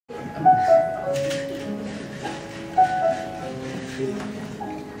I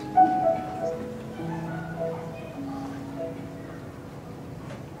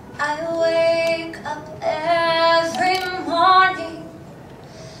wake up every morning,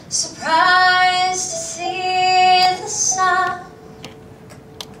 surprised to see the sun,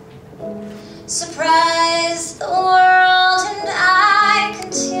 surprised the world, and I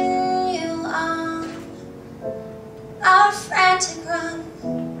continue on our frantic run.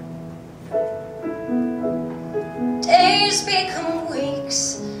 Days become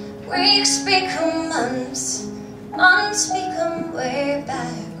weeks, weeks become months, months become way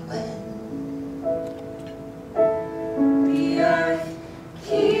back when. The earth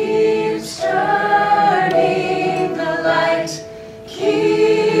keeps turning, the light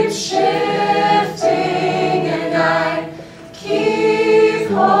keeps shifting, and I keep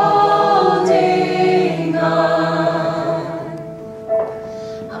holding on.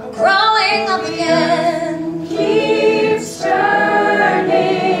 I'm growing up again, keeps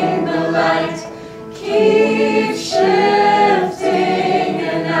turning, the light keeps shifting,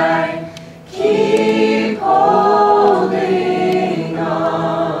 and I keep holding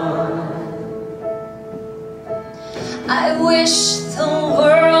on. I wish the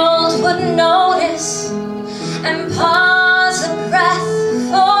world would notice and pause a breath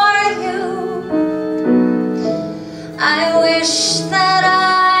for you. I wish that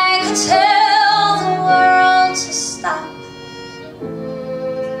I could tell the world to stop.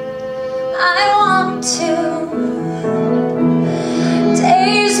 I want to.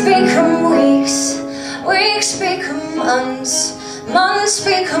 Days become weeks, weeks become months, months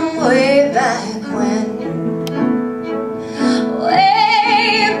become way back when.